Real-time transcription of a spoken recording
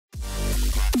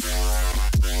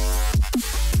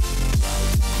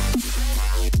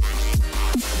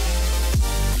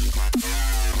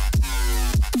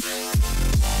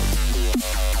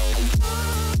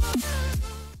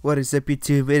What is up,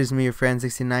 YouTube? It is me, your friend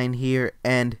 69 here,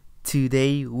 and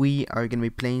today we are going to be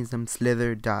playing some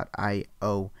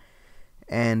Slither.io.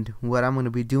 And what I'm going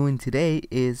to be doing today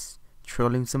is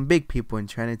trolling some big people and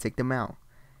trying to take them out.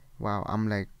 Wow, I'm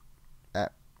like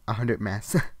at 100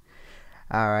 mass.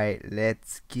 Alright,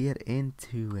 let's get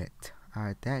into it.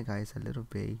 Alright, that guy's a little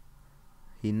big.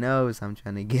 He knows I'm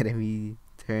trying to get him. He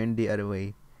turned the other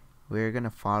way. We're going to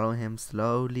follow him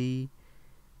slowly.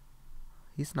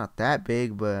 He's not that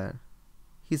big, but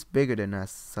he's bigger than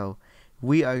us. So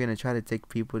we are going to try to take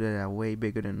people that are way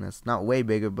bigger than us. Not way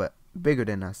bigger, but bigger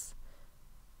than us.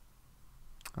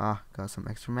 Ah, got some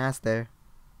extra mass there.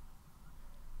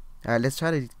 Alright, let's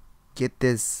try to get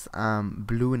this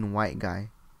blue and white guy.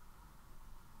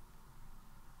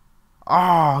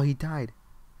 Oh, he died.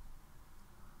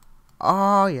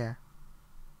 Oh, yeah.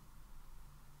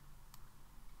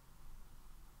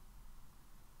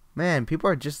 Man, people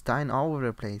are just dying all over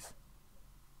the place.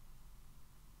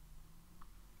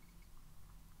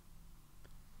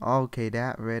 Okay,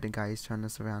 that red guy is trying to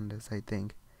surround us, I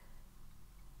think.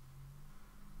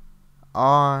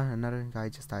 Oh, another guy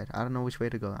just died. I don't know which way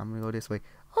to go. I'm gonna go this way.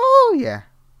 Oh, yeah.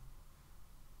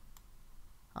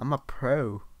 I'm a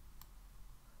pro.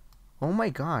 Oh my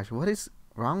gosh, what is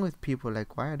wrong with people?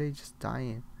 Like, why are they just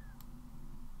dying?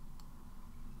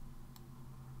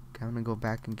 Okay, I'm gonna go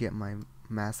back and get my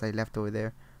mass I left over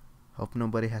there. Hope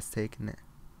nobody has taken it.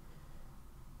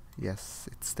 Yes,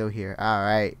 it's still here.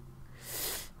 Alright.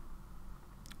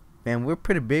 Man, we're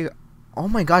pretty big. Oh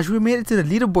my gosh, we made it to the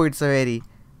leaderboards already.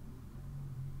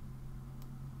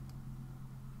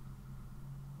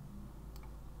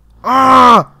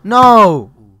 Ah,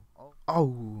 no.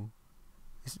 Oh,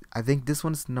 I think this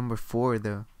one's number 4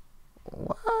 though.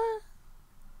 What?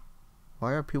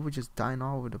 Why are people just dying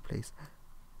all over the place?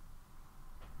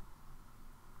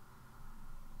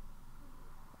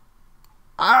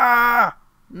 Ah,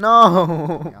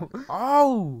 no.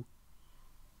 Oh.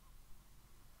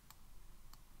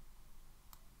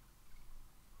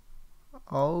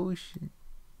 Oh shit.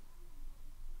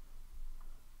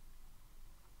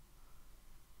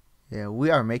 Yeah, we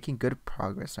are making good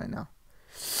progress right now.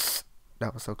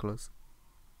 That was so close.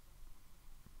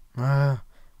 Where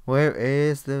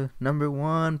is the number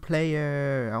 1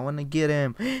 player? I want to get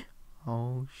him.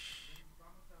 Oh sh.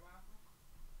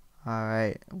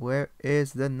 Alright, where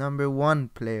is the number 1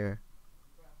 player?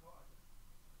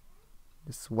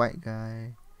 This white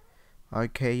guy.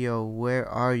 RKO, where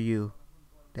are you?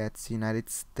 That's United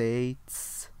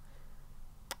States.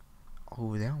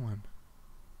 Oh, that one.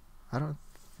 I don't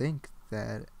think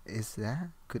that is that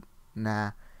good.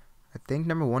 Nah, I think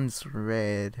number 1's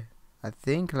red. I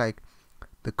think like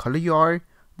the color you are,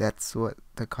 that's what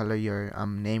the color your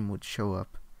name would show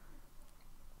up.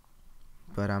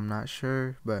 But I'm not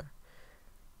sure. But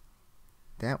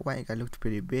that white guy looked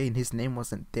pretty big, and his name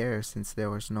wasn't there since there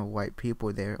was no white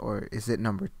people there. Or is it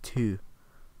number 2?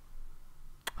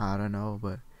 I don't know.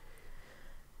 But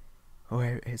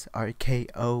where is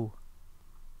RKO?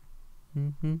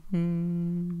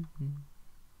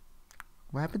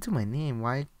 What happened to my name?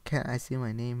 Why can't I see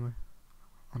my name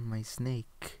on my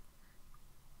snake?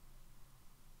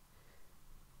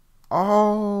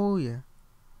 Oh yeah.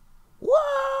 What?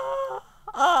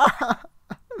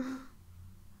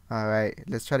 Alright,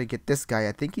 let's try to get this guy.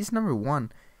 I think he's number 1.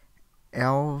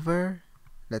 Elver.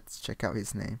 Let's check out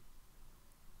his name.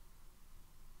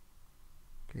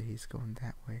 Okay, he's going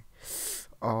that way.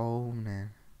 Oh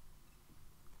man.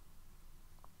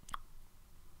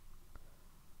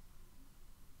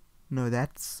 No,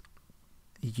 that's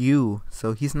you.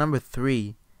 So he's number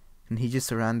 3, and he just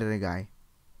surrounded a guy.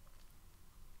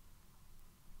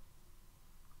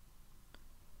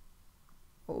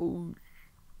 Oh.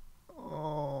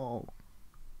 Oh.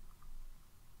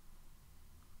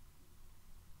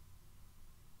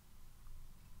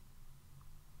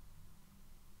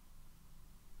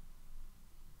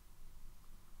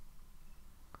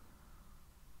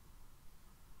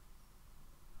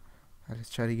 Let's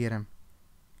try to get him.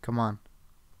 Come on.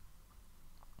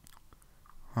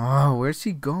 Oh, where's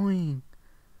he going?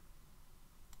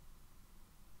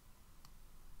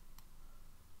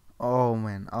 Oh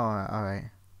man. Oh,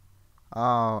 alright.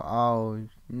 Oh,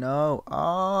 no.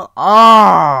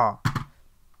 Oh.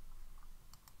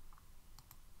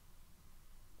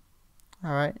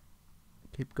 Alright.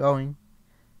 Keep going.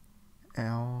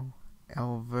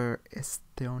 Elver is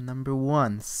still number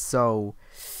 1. So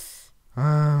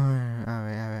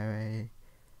alright.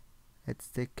 Let's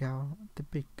take out the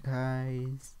big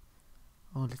guys.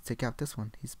 Oh, let's take out this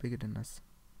one. He's bigger than us.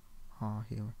 Oh,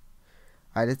 here.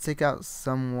 Alright, let's take out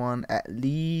someone at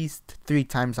least 3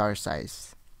 times our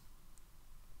size.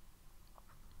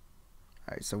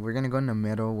 Alright, so we're gonna go in the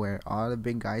middle where all the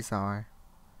big guys are.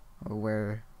 Or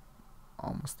where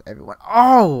almost everyone.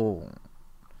 Oh!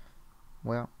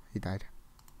 Well, he died.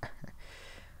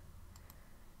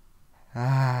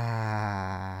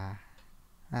 Alright.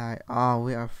 Oh,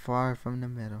 we are far from the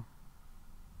middle.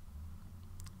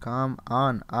 Come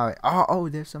on. Alright. Oh,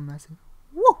 there's some massive.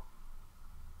 Woo!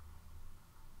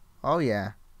 Oh,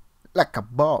 yeah. Like a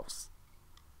boss.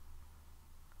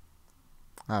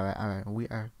 Alright. We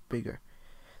are bigger.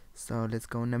 So let's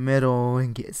go in the middle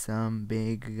and get some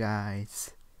big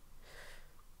guys.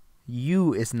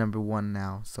 You is number 1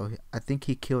 now. So I think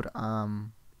he killed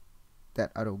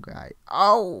that other guy.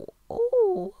 Oh!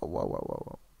 Whoa.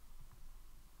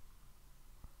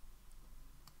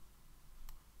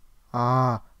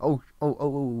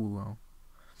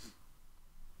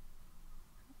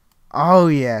 Oh,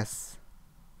 yes.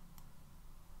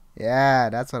 Yeah,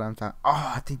 that's what I'm talking.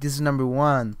 Oh, I think this is number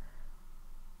 1.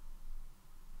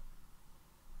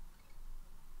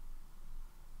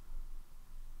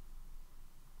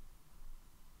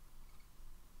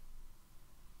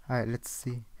 Alright, let's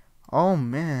see. Oh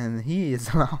man, he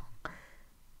is long.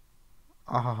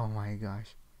 Oh my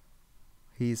gosh.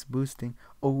 He's boosting.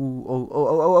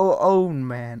 Oh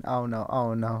man. Oh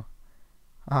no.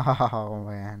 Oh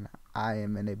man. I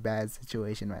am in a bad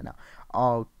situation right now.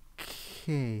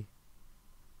 Okay.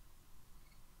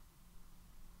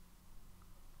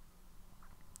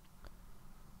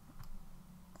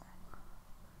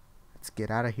 Let's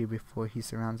get out of here before he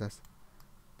surrounds us.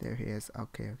 There he is.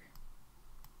 Okay.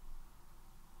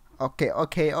 Oh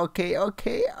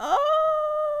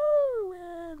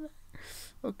man.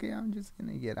 Okay, I'm just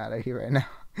gonna get out of here right now.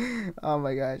 Oh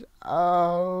my gosh.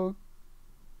 Oh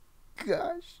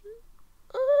gosh.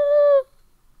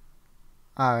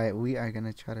 Alright, we are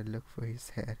gonna try to look for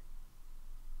his head.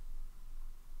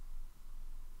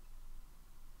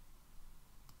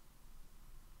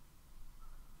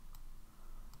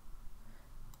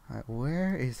 Alright,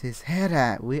 where is his head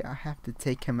at? We have to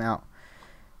take him out.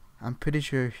 I'm pretty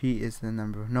sure he is the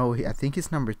number. No, I think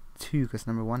he's number 2 because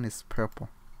number 1 is purple.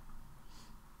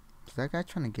 Is that guy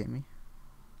trying to get me?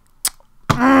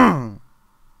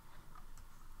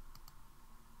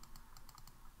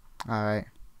 Alright.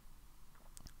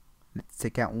 Let's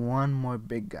take out one more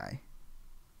big guy.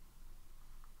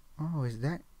 Oh, is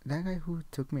that guy who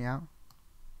took me out?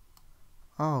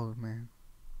 Oh, man.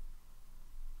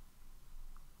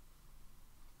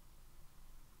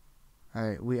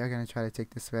 Alright, we are gonna try to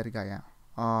take this red guy out.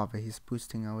 Oh, but he's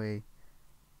boosting away.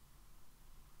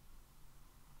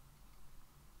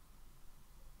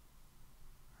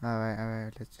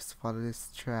 Alright, let's just follow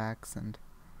these tracks and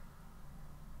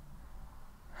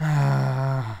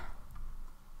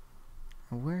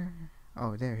where?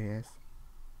 Oh, there he is.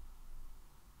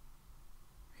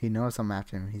 He knows I'm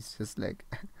after him. He's just like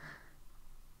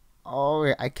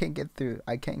oh, I can't get through.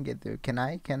 Can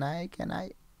I?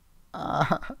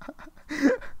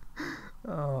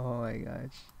 Oh my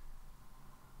gosh.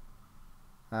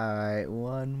 Alright,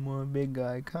 one more big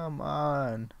guy. Come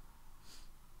on.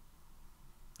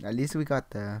 At least we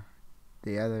got the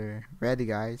other red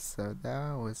guy, so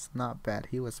that was not bad.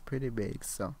 He was pretty big,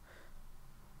 so.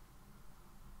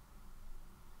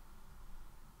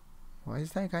 Why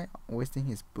is that guy wasting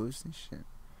his boost and shit?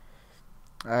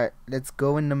 Alright, let's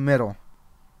go in the middle.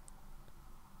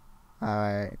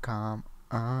 Alright, come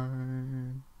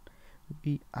on.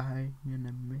 We are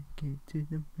gonna make it to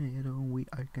the middle. We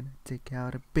are gonna take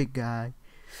out a big guy.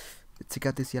 Let's take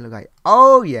out this yellow guy.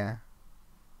 Oh yeah.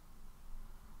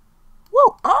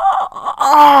 Whoa!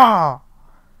 Oh!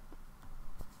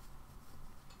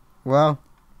 Well,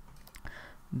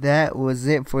 that was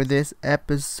it for this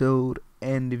episode.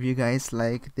 And if you guys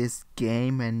like this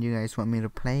game and you guys want me to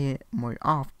play it more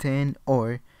often,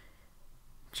 or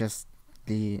just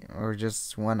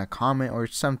want to comment or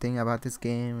something about this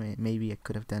game, maybe I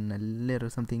could have done a little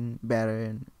something better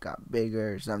and got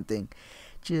bigger or something,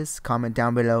 just comment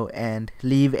down below and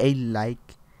leave a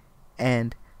like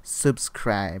and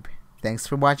subscribe. Thanks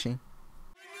for watching.